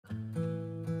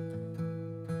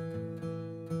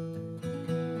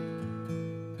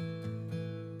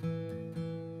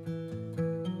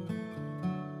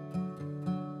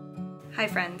Hi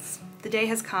friends, the day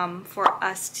has come for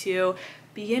us to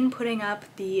begin putting up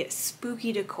the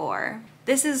spooky decor.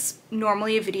 This is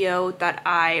normally a video that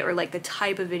or like the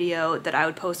type of video that I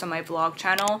would post on my vlog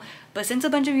channel, but since a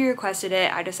bunch of you requested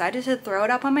it, I decided to throw it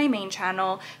up on my main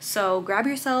channel. So grab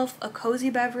yourself a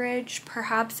cozy beverage,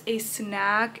 perhaps a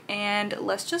snack, and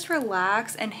let's just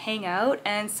relax and hang out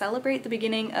and celebrate the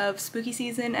beginning of spooky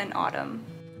season and autumn.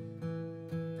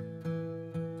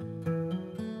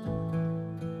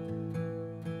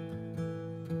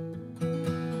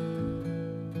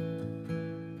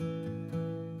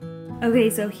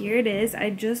 Okay, so here it is. I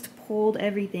just pulled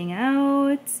everything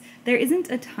out. There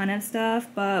isn't a ton of stuff,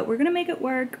 but we're gonna make it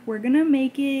work. We're gonna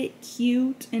make it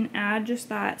cute and add just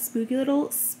that spooky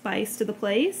little spice to the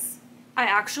place. I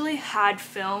actually had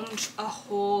filmed a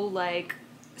whole like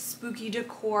spooky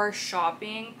decor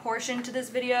shopping portion to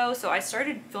this video, so I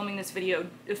started filming this video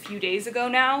a few days ago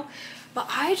now, but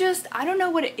I don't know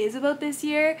what it is about this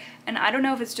year, and I don't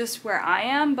know if it's just where I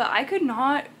am, but I could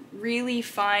not really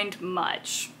find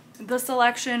much. The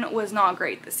selection was not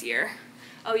great this year.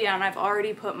 Oh yeah, and I've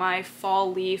already put my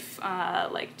fall leaf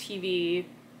like TV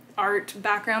art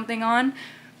background thing on,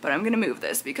 but I'm gonna move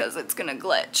this because it's gonna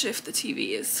glitch if the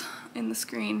TV is in the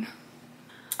screen.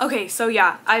 Okay, so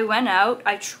yeah, I went out,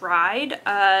 I tried.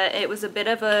 It was a bit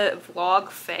of a vlog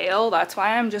fail. That's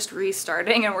why I'm just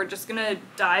restarting and we're just gonna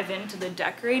dive into the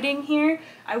decorating here.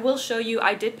 I will show you,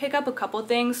 I did pick up a couple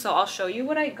things, so I'll show you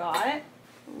what I got.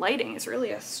 Lighting is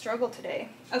really a struggle today.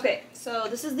 Okay, so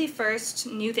this is the first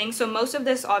new thing. So most of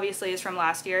this obviously is from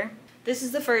last year. This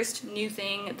is the first new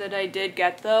thing that I did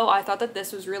get though. I thought that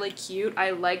this was really cute. I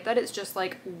like that it's just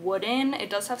like wooden. It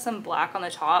does have some black on the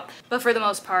top, but for the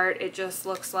most part, it just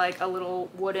looks like a little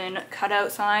wooden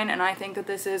cutout sign, and I think that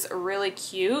this is really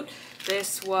cute.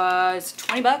 This was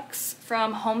 20 bucks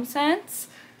from HomeSense.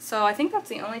 So I think that's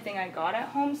the only thing I got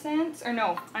at HomeSense. Or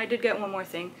no, I did get one more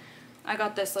thing. I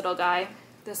got this little guy.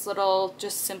 This little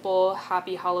just simple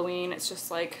happy Halloween. It's just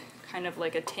like kind of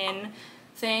like a tin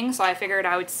thing, so I figured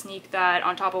I would sneak that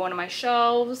on top of one of my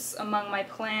shelves among my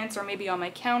plants, or maybe on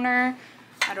my counter.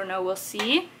 I don't know, we'll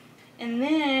see. And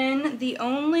then the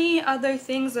only other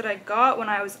things that I got when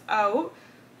I was out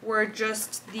were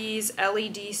just these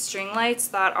LED string lights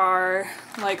that are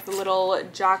like the little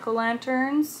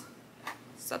jack-o'-lanterns.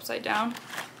 It's upside down.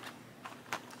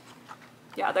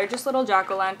 Yeah, they're just little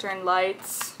jack-o'-lantern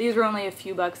lights. These were only a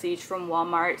few bucks each from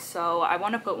Walmart, so I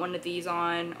want to put one of these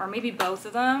on, or maybe both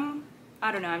of them.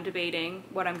 I don't know, I'm debating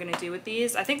what I'm going to do with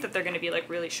these. I think that they're going to be like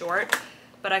really short,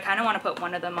 but I kind of want to put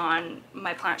one of them on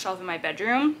my plant shelf in my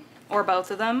bedroom, or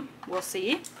both of them. We'll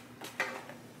see.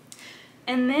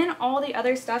 And then all the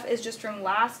other stuff is just from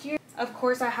last year. Of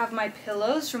course, I have my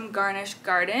pillows from Garnish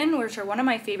Garden, which are one of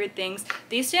my favorite things.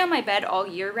 These stay on my bed all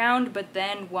year round, but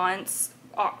then once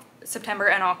September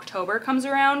and October comes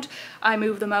around, I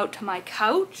move them out to my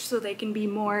couch so they can be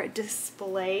more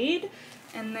displayed.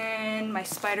 And then my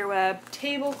spiderweb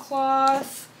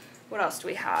tablecloth. What else do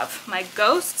we have? My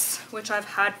ghosts, which I've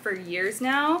had for years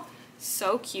now.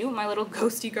 So cute, my little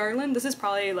ghosty garland. This is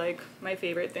probably like my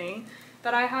favorite thing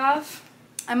that I have.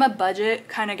 I'm a budget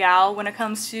kind of gal when it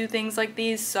comes to things like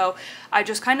these, so I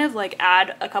just kind of like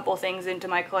add a couple things into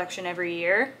my collection every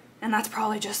year. And that's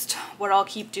probably just what I'll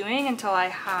keep doing until I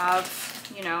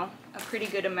have, you know, a pretty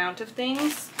good amount of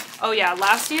things. Oh yeah,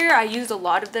 last year I used a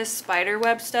lot of this spider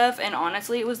web stuff, and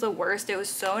honestly it was the worst. It was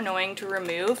so annoying to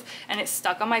remove, and it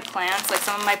stuck on my plants. Like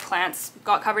some of my plants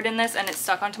got covered in this, and it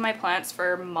stuck onto my plants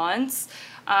for months.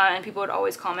 And people would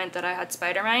always comment that I had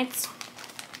spider mites.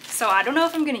 So I don't know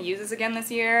if I'm gonna use this again this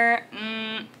year.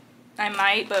 I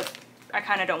might, but I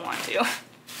kind of don't want to.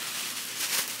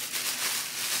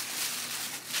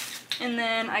 And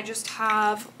then I just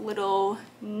have little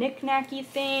knick-knacky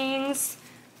things.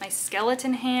 My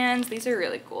skeleton hands. These are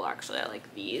really cool, actually. I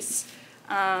like these.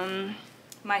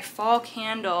 My fall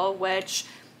candle, which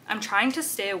I'm trying to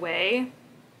stay away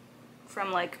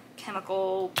from like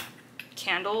chemical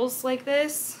candles like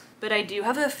this. But I do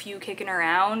have a few kicking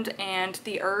around, and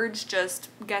the urge just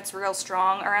gets real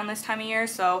strong around this time of year.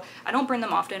 So I don't burn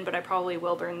them often, but I probably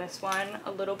will burn this one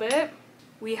a little bit.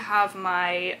 We have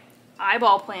my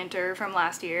eyeball planter from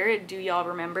last year. Do y'all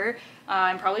remember?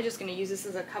 I'm probably just gonna use this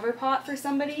as a cover pot for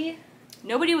somebody.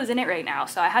 Nobody was in it right now,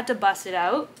 so I had to bust it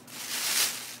out.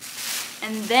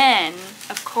 And then,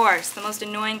 of course, the most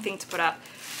annoying thing to put up,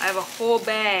 I have a whole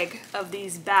bag of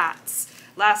these bats.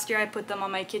 Last year I put them on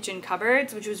my kitchen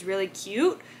cupboards, which was really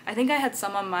cute. I think I had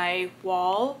some on my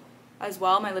wall as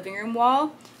well, my living room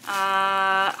wall.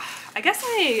 I guess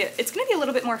it's gonna be a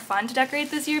little bit more fun to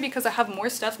decorate this year because I have more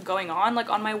stuff going on like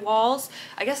on my walls.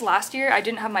 I guess last year I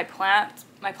didn't have my plants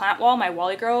plant wall, my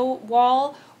Wally Grow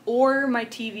wall, or my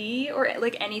TV, or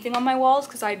like anything on my walls,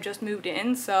 because I just moved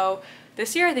in. So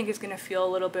this year I think is gonna feel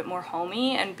a little bit more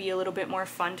homey and be a little bit more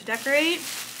fun to decorate.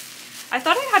 I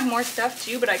thought I had more stuff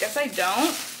too, but I guess I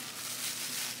don't.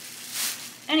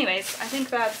 Anyways, I think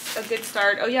that's a good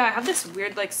start. Oh yeah, I have this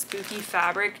weird like spooky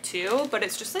fabric too, but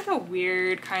it's just like a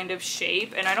weird kind of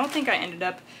shape, and I don't think I ended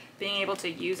up being able to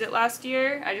use it last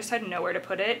year. I just had nowhere to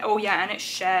put it. Oh yeah, and it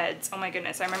sheds. Oh my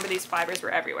goodness, I remember these fibers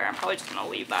were everywhere. I'm probably just gonna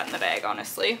leave that in the bag,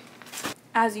 honestly.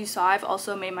 As you saw, I've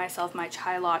also made myself my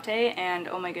chai latte, and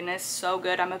oh my goodness, so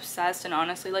good. I'm obsessed, and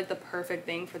honestly like the perfect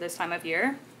thing for this time of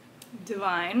year.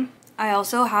 Divine. I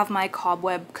also have my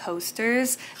cobweb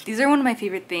coasters. These are one of my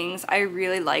favorite things. I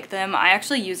really like them. I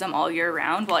actually use them all year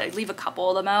round. Well, I leave a couple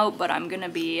of them out, but I'm gonna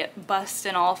be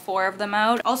busting all 4 of them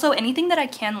out. Also, anything that I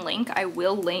can link, I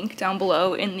will link down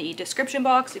below in the description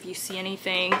box if you see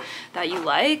anything that you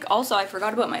like. Also, I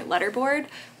forgot about my letterboard.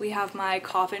 We have my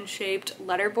coffin-shaped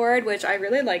letterboard, which I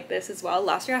really like this as well.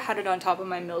 Last year I had it on top of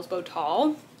my Millsbow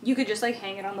tall. You could just like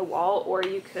hang it on the wall, or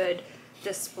you could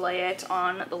display it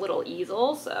on the little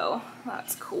easel, so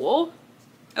that's cool.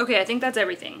 Okay, I think that's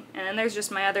everything. And then there's just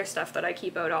my other stuff that I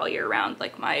keep out all year round,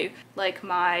 like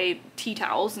my tea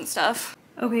towels and stuff.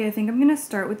 Okay, I think I'm gonna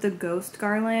start with the ghost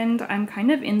garland. I'm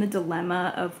kind of in the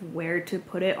dilemma of where to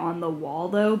put it on the wall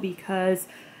though, because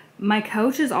my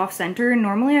couch is off center.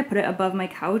 Normally I put it above my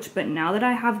couch, but now that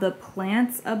I have the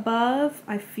plants above,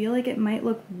 I feel like it might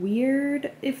look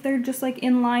weird if they're just like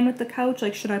in line with the couch.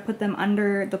 Like, should I put them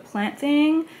under the plant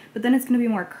thing? But then it's gonna be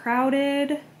more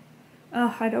crowded.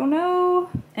 I don't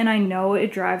know. And I know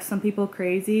it drives some people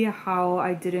crazy how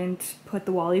I didn't put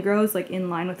the Wally Grows like in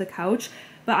line with the couch,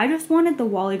 but I just wanted the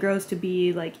Wally Grows to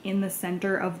be like in the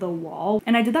center of the wall.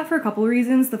 And I did that for a couple of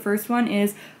reasons. The first one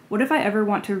is, what if I ever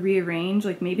want to rearrange?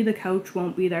 Like maybe the couch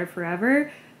won't be there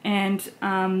forever. And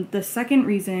the second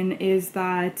reason is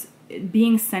that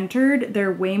being centered,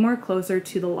 they're way more closer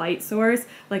to the light source.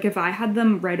 Like if I had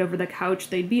them right over the couch,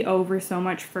 they'd be over so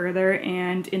much further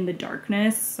and in the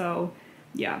darkness. So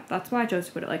yeah, that's why I chose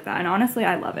to put it like that. And honestly,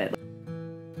 I love it.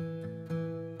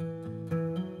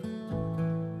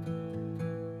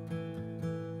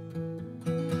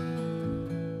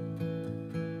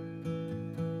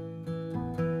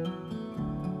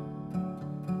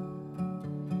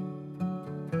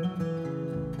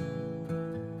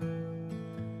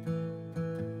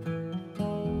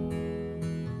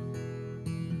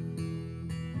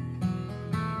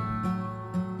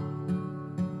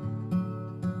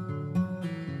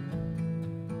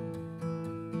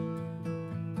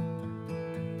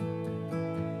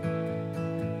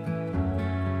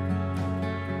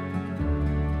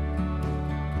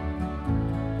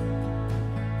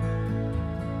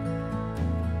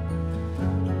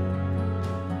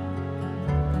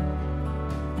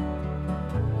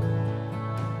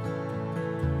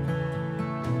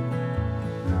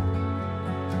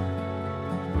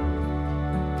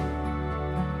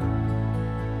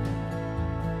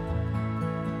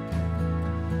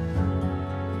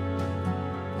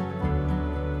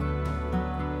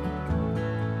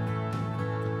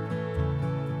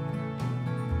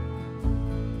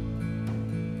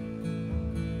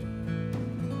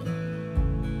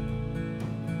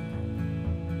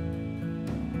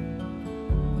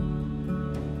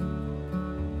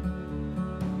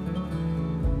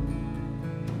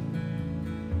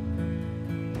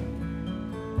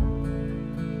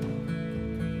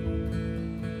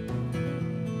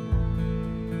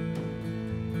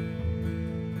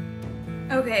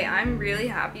 Okay, I'm really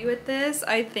happy with this.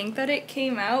 I think that it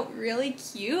came out really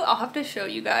cute. I'll have to show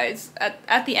you guys.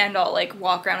 At the end, I'll like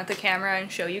walk around with the camera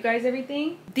and show you guys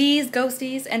everything. These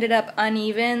ghosties ended up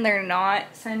uneven. They're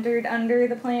not centered under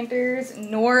the planters,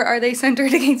 nor are they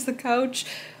centered against the couch.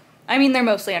 I mean, they're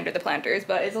mostly under the planters,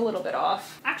 but it's a little bit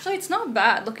off. Actually, it's not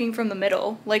bad looking from the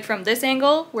middle. Like from this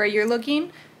angle where you're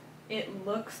looking, it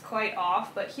looks quite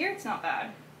off, but here it's not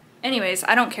bad. Anyways,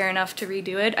 I don't care enough to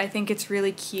redo it. I think it's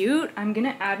really cute. I'm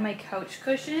gonna add my couch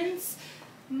cushions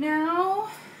now.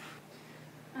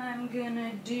 I'm gonna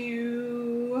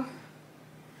do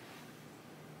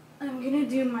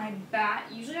my bat.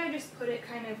 Usually I just put it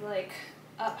kind of like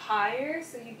up higher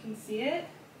so you can see it.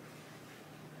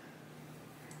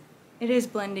 It is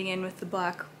blending in with the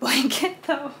black blanket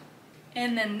though.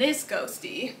 And then this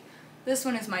ghosty, this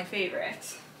one is my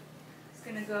favorite.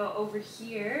 Gonna go over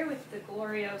here with the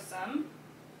Gloriosum.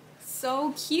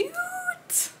 So cute!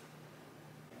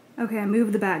 Okay, I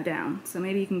moved the bat down, so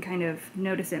maybe you can kind of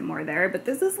notice it more there, but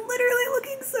this is literally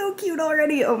looking so cute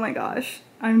already. Oh my gosh,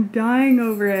 I'm dying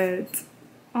over it.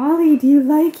 Ollie, do you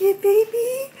like it,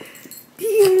 baby? Do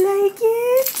you like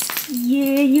it?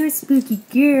 Yeah, you're a spooky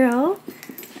girl.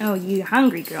 Oh, you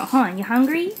hungry girl, huh? You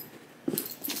hungry?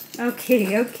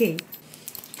 Okay, okay.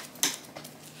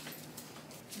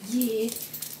 Yeah,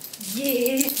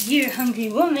 yeah, you're a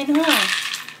hungry woman, huh?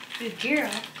 Good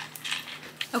girl.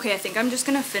 Okay, I think I'm just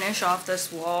gonna finish off this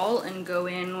wall and go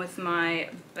in with my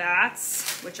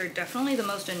bats, which are definitely the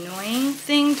most annoying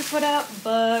thing to put up,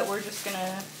 but we're just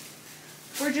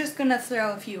gonna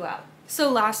throw a few out. So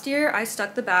last year I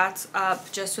stuck the bats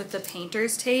up just with the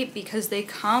painter's tape because they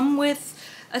come with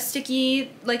a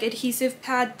sticky like adhesive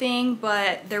pad thing,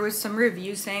 but there was some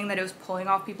reviews saying that it was pulling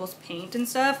off people's paint and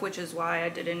stuff, which is why I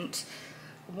didn't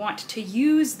want to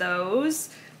use those.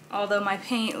 Although my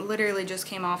paint literally just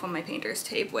came off on my painter's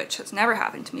tape, which has never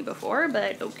happened to me before,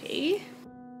 but okay.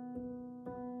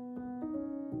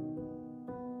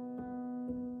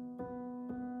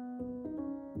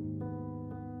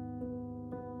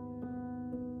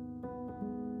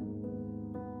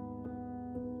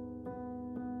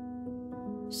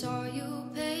 Saw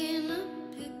you paint a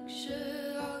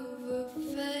picture of a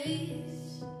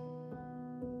face,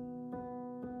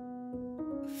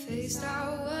 a face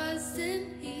that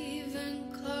wasn't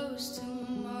even close to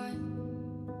mine.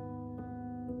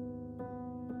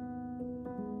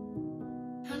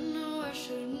 I know I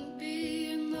shouldn't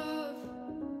be in love,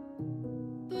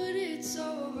 but it's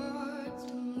so hard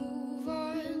to move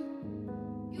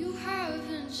on. You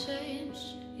haven't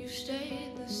changed, you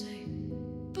stayed the same.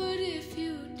 But if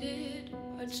you did,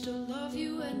 I'd still love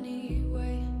you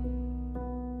anyway.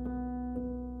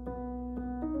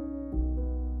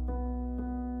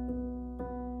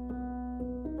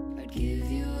 I'd give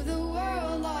you the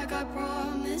world like I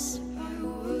promised I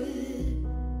would,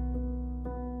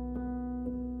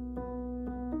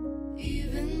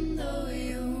 even though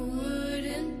you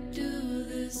wouldn't do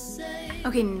the same.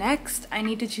 Okay, next I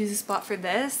need to choose a spot for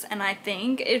this, and I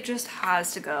think it just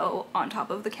has to go on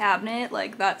top of the cabinet.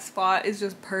 Like, that spot is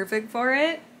just perfect for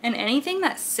it. And anything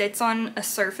that sits on a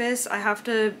surface I have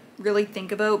to really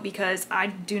think about because I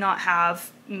do not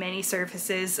have many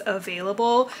surfaces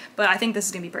available, but I think this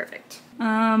is gonna be perfect.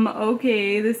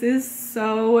 Okay, this is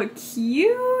so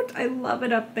cute. I love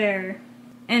it up there.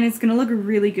 And it's gonna look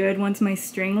really good once my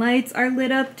string lights are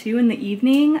lit up too in the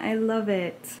evening. I love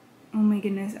it. Oh my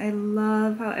goodness, I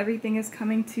love how everything is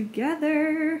coming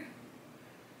together.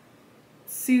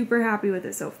 Super happy with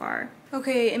it so far.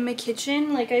 Okay, in my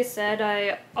kitchen, like I said,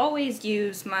 I always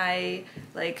use my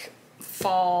like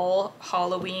fall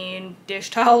Halloween dish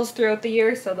towels throughout the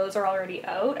year, so those are already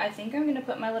out. I think I'm gonna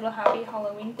put my little happy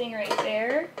Halloween thing right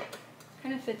there.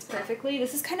 Kind of fits perfectly.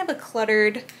 This is kind of a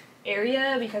cluttered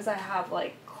area because I have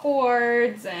like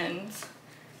cords and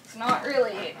it's not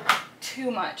really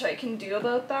too much I can do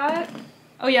about that.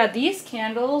 Oh yeah, these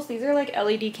candles, these are like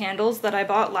LED candles that I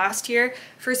bought last year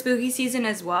for spooky season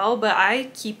as well, but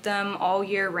I keep them all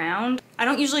year round. I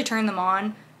don't usually turn them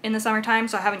on in the summertime,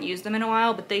 so I haven't used them in a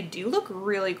while, but they do look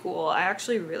really cool. I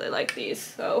actually really like these,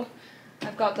 so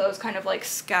I've got those kind of like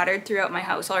scattered throughout my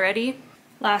house already.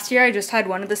 Last year I just had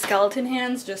one of the skeleton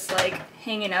hands just like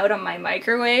hanging out on my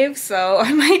microwave, so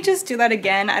I might just do that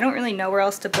again. I don't really know where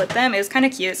else to put them. It was kind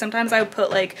of cute. Sometimes I would put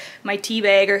like my tea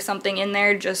bag or something in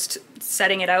there, just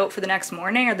setting it out for the next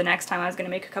morning or the next time I was gonna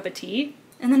make a cup of tea.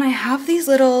 And then I have these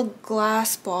little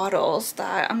glass bottles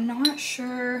that I'm not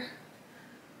sure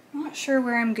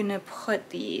where I'm gonna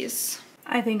put these.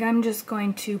 I think I'm just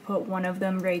going to put one of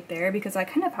them right there because I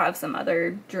kind of have some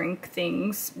other drink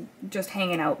things just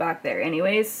hanging out back there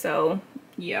anyways, so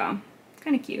yeah,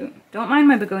 kind of cute. Don't mind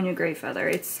my begonia gray feather.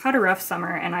 It's had a rough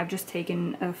summer and I've just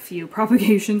taken a few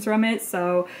propagations from it,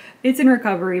 so it's in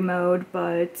recovery mode,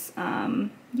 but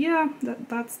yeah,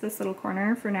 that's this little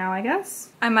corner for now, I guess.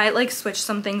 I might like switch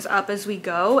some things up as we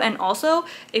go, and also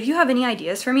if you have any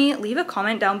ideas for me, leave a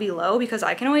comment down below because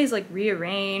I can always like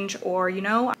rearrange, or you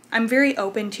know, I'm very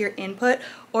open to your input,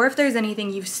 or if there's anything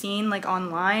you've seen like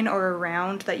online or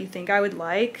around that you think I would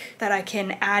like that I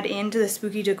can add into the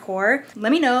spooky decor,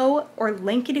 let me know or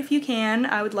link it if you can.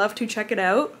 I would love to check it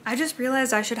out. I just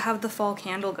realized I should have the fall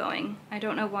candle going. I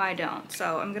don't know why I don't,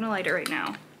 so I'm gonna light it right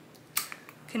now.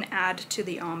 Can add to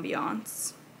the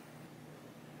ambiance.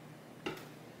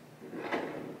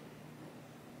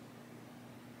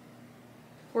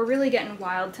 We're really getting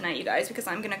wild tonight, you guys, because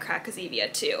I'm gonna crack a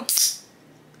Zevia too.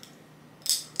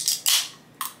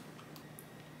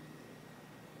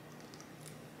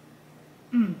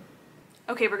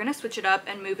 Okay, we're gonna switch it up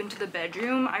and move into the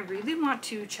bedroom. I really want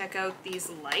to check out these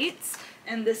lights,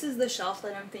 and this is the shelf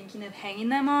that I'm thinking of hanging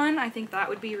them on. I think that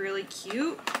would be really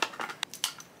cute.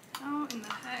 How in the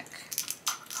heck?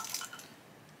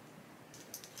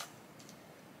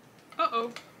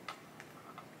 Uh-oh.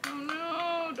 Oh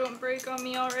no, don't don't break on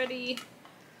me already.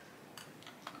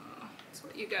 That's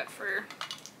what you get for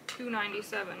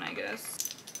 $2.97, I guess.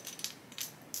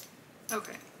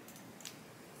 Okay.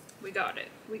 We got it.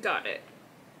 We got it.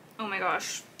 Oh my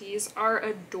gosh, these are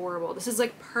adorable. This is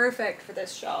like perfect for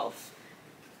this shelf.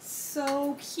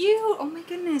 So cute. Oh my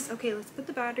goodness. Okay, let's put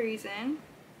the batteries in.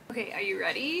 Okay, are you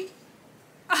ready?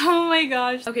 Oh my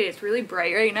gosh. Okay, it's really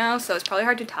bright right now, so it's probably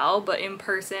hard to tell, but in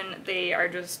person, they are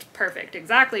just perfect.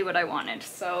 Exactly what I wanted.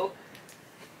 So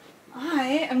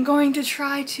I am going to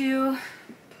try to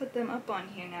put them up on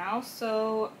here now.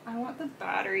 So I want the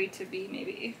battery to be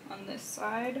maybe on this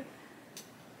side,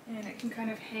 and it can kind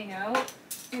of hang out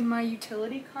in my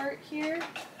utility cart here.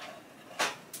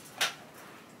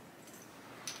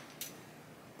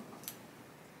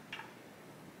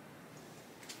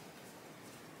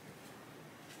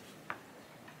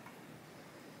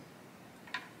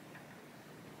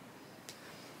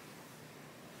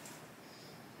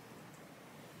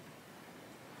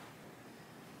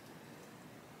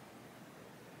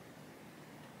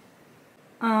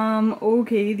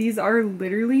 Okay, these are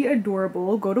literally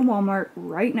adorable. Go to Walmart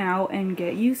right now and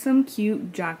get you some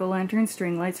cute jack-o'-lantern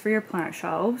string lights for your plant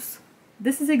shelves.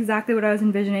 This is exactly what I was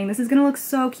envisioning. This is gonna look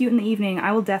so cute in the evening.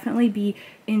 I will definitely be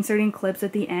inserting clips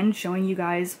at the end showing you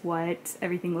guys what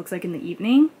everything looks like in the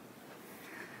evening.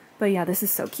 But yeah, this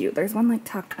is so cute. There's one like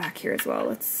tucked back here as well.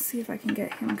 Let's see if I can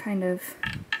get him kind of,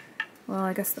 well,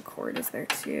 I guess the cord is there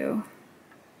too.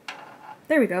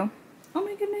 There we go. Oh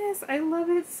my goodness, I love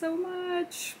it so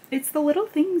much. It's the little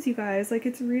things, you guys. Like,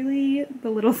 it's really the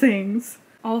little things.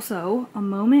 Also, a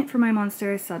moment for my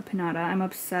Monstera subpinnata. I'm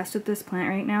obsessed with this plant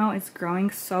right now. It's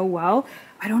growing so well.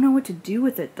 I don't know what to do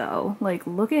with it though. Like,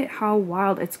 look at how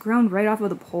wild. It's grown right off of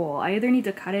the pole. I either need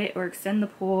to cut it or extend the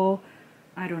pole.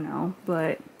 I don't know,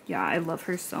 but yeah, I love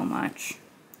her so much.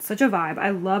 Such a vibe. I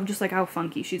love just like how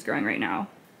funky she's growing right now.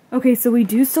 Okay, so we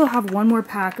do still have one more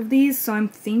pack of these, so I'm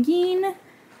thinking,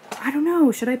 I don't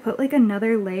know, should I put like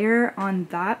another layer on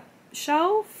that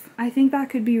shelf? I think that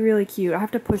could be really cute. I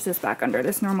have to push this back under.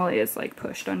 This normally is like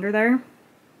pushed under there.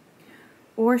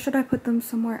 Or should I put them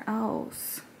somewhere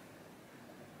else?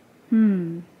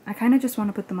 I kind of just want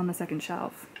to put them on the second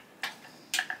shelf.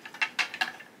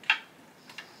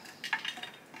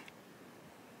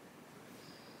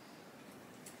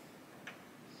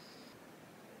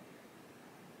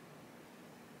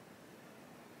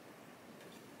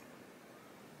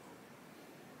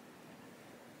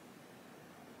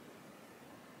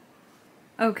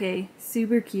 Okay,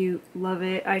 super cute, love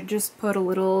it. I just put a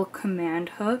little command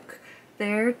hook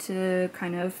there to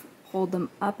kind of hold them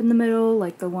up in the middle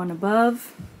like the one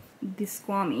above. The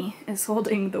squammy is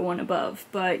holding the one above,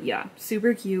 but yeah,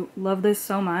 super cute, love this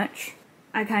so much.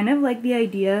 I kind of like the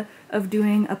idea of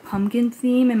doing a pumpkin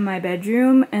theme in my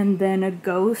bedroom and then a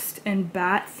ghost and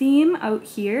bat theme out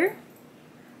here,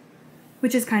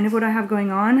 which is kind of what I have going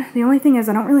on. The only thing is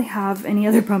I don't really have any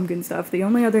other pumpkin stuff. The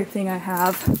only other thing I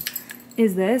have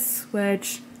is this,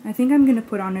 which I think I'm gonna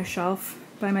put on a shelf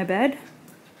by my bed.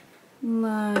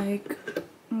 Like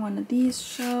one of these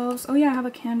shelves. Oh yeah, I have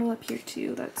a candle up here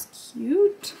too. That's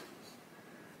cute.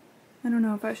 I don't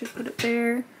know if I should put it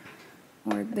there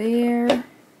or there.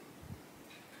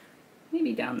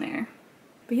 Maybe down there.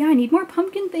 But yeah, I need more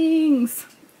pumpkin things.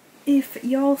 If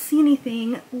y'all see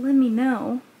anything, let me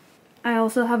know. I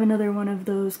also have another one of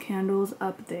those candles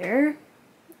up there.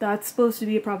 That's supposed to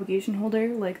be a propagation holder,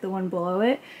 like the one below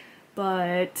it,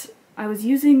 but I was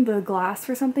using the glass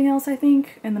for something else, I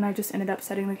think, and then I just ended up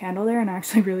setting the candle there, and I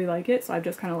actually really like it, so I've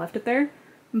just kind of left it there.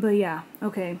 But yeah,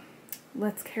 okay,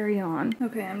 let's carry on.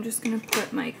 Okay, I'm just gonna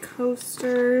put my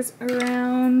coasters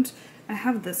around. I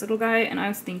have this little guy, and I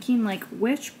was thinking, like,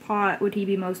 which pot would he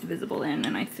be most visible in,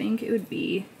 and I think it would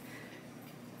be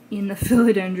in the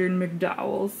philodendron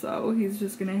McDowell, so he's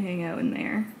just gonna hang out in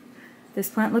there. This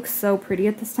plant looks so pretty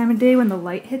at this time of day when the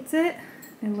light hits it.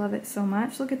 I love it so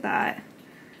much. Look at that.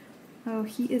 Oh,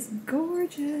 he is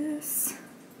gorgeous.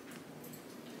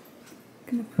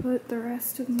 Gonna put the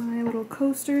rest of my little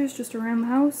coasters just around the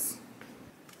house.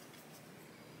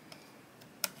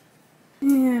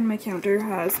 And my counter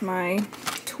has my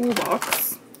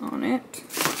toolbox on it.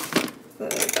 So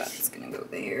that's gonna go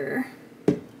there.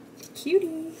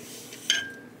 Cutie.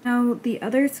 Now, the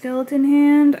other skeleton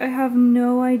hand, I have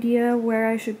no idea where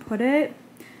I should put it.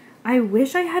 I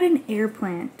wish I had an air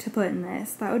plant to put in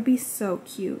this. That would be so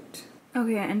cute.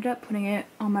 Okay, I ended up putting it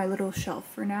on my little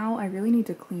shelf for now. I really need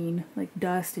to clean, like,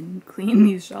 dust and clean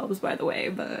these shelves, by the way,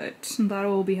 but that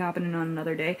will be happening on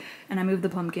another day. And I moved the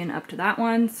pumpkin up to that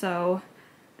one, so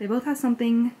they both have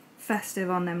something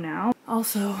festive on them now.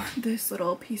 Also, this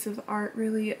little piece of art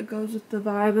really goes with the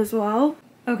vibe as well.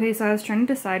 Okay, so I was trying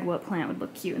to decide what plant would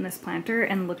look cute in this planter,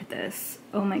 and look at this.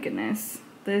 Oh my goodness.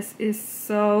 This is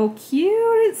so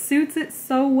cute. It suits it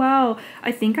so well.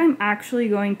 I think I'm actually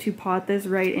going to pot this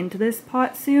right into this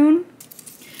pot soon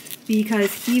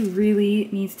because he really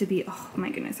needs to be, oh my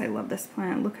goodness, I love this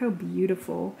plant. Look how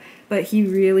beautiful. But he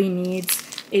really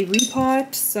needs a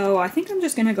repot, so I think I'm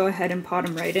just gonna go ahead and pot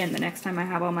him right in the next time I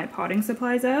have all my potting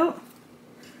supplies out.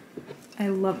 I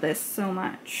love this so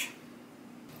much.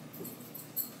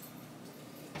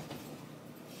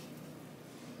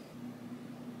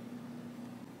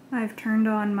 I've turned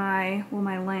on my, well,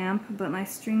 my lamp, but my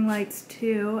string lights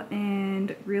too,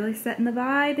 and really setting the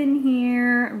vibe in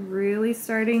here. Really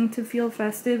starting to feel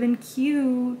festive and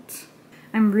cute.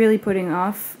 I'm really putting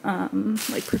off,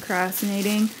 like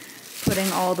procrastinating, putting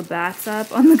all the bats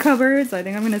up on the cupboards. I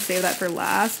think I'm gonna save that for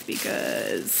last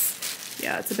because,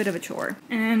 yeah, it's a bit of a chore.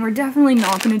 And we're definitely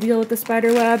not gonna deal with the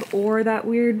spider web or that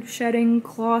weird shedding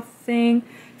cloth thing.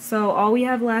 So all we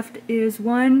have left is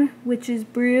one witch's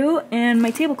brew and my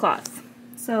tablecloth.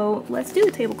 So let's do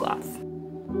the tablecloth.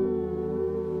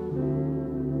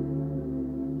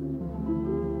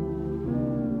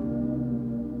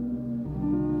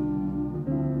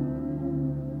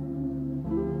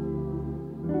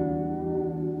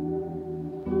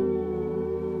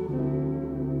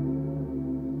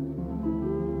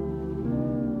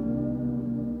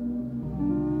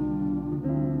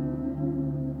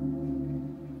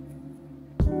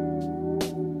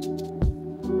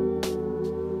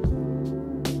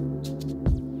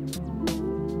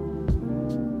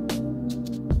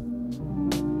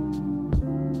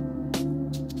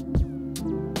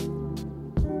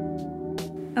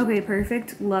 Okay,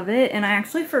 perfect. Love it. And I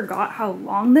actually forgot how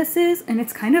long this is, and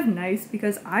it's kind of nice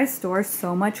because I store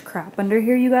so much crap under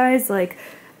here, you guys. Like,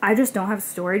 I just don't have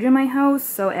storage in my house,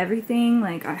 so everything,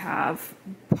 like, I have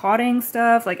potting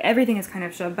stuff, like, everything is kind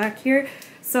of shoved back here.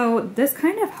 So this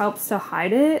kind of helps to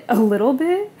hide it a little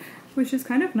bit, which is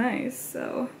kind of nice,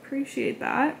 so appreciate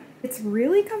that. It's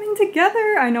really coming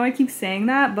together. I know I keep saying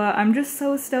that, but I'm just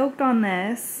so stoked on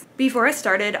this. Before I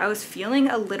started, I was feeling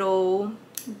a little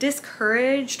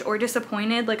discouraged or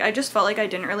disappointed. Like, I just felt like I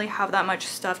didn't really have that much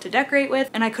stuff to decorate with,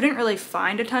 and I couldn't really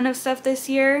find a ton of stuff this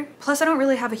year. Plus, I don't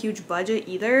really have a huge budget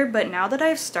either, but now that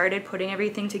I've started putting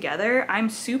everything together, I'm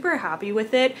super happy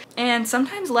with it, and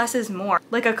sometimes less is more.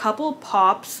 Like, a couple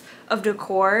pops of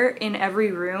decor in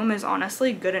every room is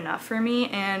honestly good enough for me,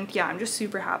 and yeah, I'm just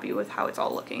super happy with how it's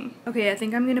all looking. Okay, I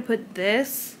think I'm gonna put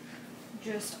this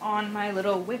just on my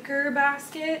little wicker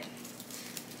basket,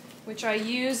 which I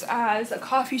use as a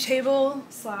coffee table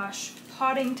slash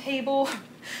potting table.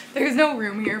 There's no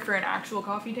room here for an actual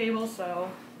coffee table,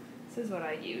 so this is what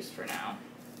I use for now.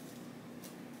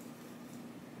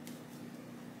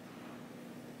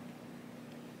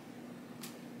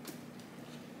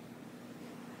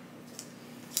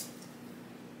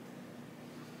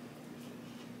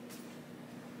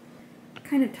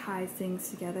 Kind of ties things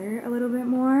together a little bit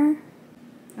more.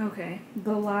 Okay,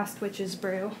 the last witch's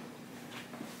brew.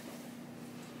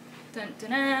 Dun, dun,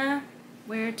 dun.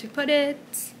 Where to put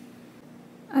it?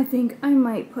 I think I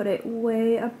might put it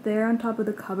way up there on top of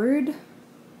the cupboard.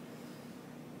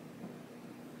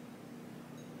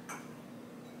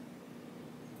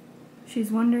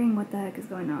 She's wondering what the heck is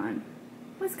going on.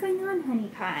 What's going on, honey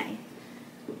pie?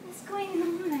 What's going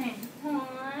on?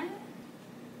 Huh?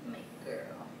 My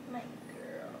girl, my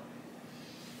girl.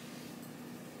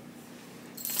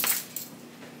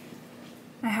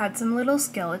 I had some little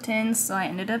skeletons, so I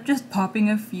ended up just popping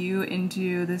a few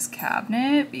into this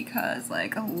cabinet because,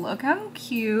 like, look how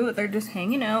cute. They're just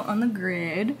hanging out on the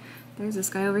grid. There's this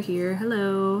guy over here.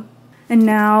 Hello. And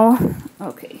now,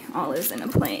 okay, Olive's in a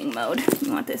playing mode.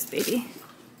 You want this, baby?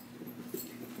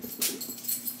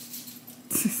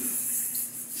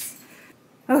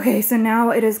 Okay, so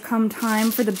now it has come time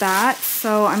for the bats,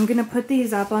 so I'm gonna put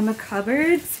these up on the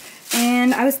cupboards.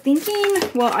 And I was thinking,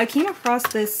 well, I came across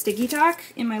this sticky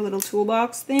tack in my little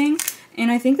toolbox thing, and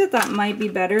I think that that might be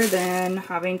better than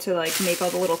having to, like, make all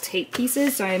the little tape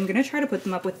pieces, so I'm gonna try to put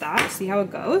them up with that, see how it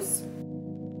goes.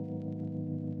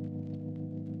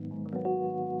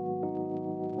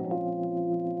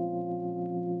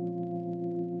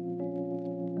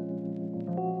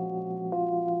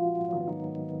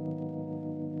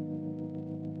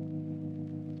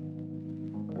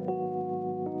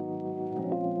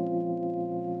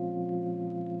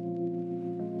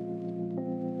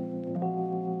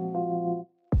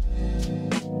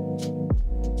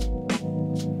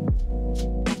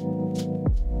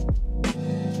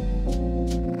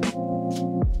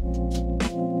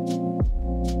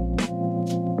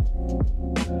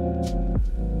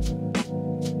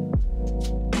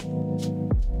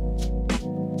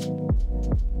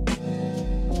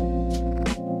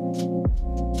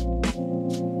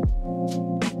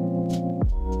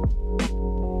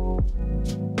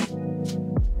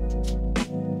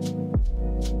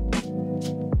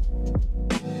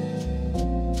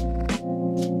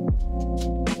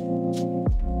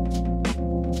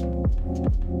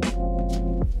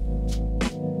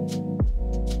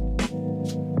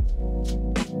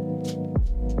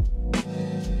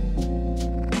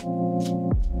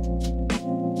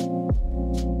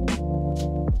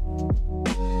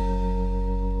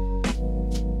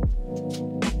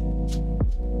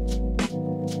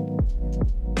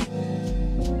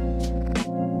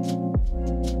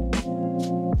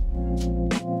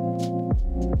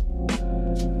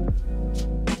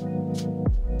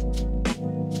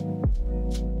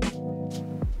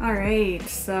 Alright,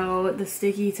 so the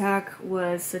sticky tack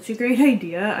was such a great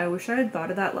idea. I wish I had thought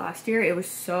of that last year. It was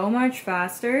so much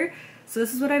faster. So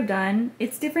this is what I've done.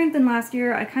 It's different than last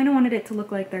year. I kind of wanted it to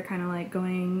look like they're kind of like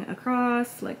going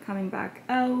across, like coming back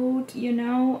out, you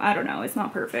know? I don't know, it's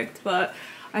not perfect, but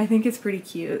I think it's pretty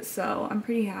cute, so I'm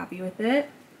pretty happy with it.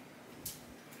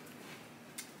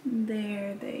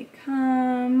 There they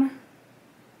come.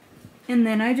 And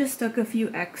then I just stuck a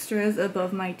few extras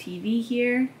above my TV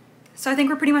here. So I think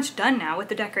we're pretty much done now with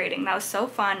the decorating. That was so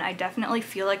fun. I definitely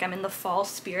feel like I'm in the fall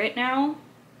spirit now.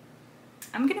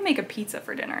 I'm gonna make a pizza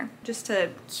for dinner just to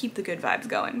keep the good vibes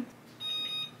going.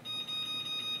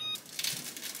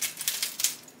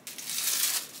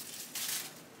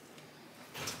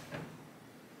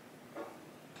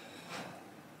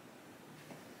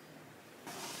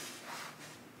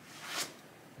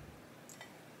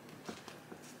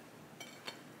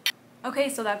 Okay,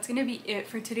 so that's gonna be it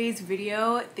for today's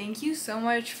video. Thank you so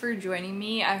much for joining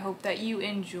me. I hope that you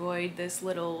enjoyed this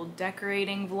little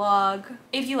decorating vlog.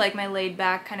 If you like my laid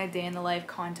back kind of day in the life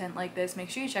content like this, make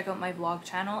sure you check out my vlog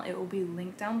channel. It will be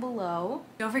linked down below.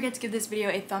 Don't forget to give this video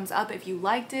a thumbs up if you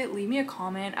liked it. Leave me a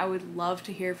comment. I would love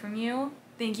to hear from you.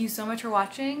 Thank you so much for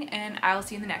watching, and I'll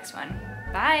see you in the next one.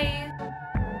 Bye!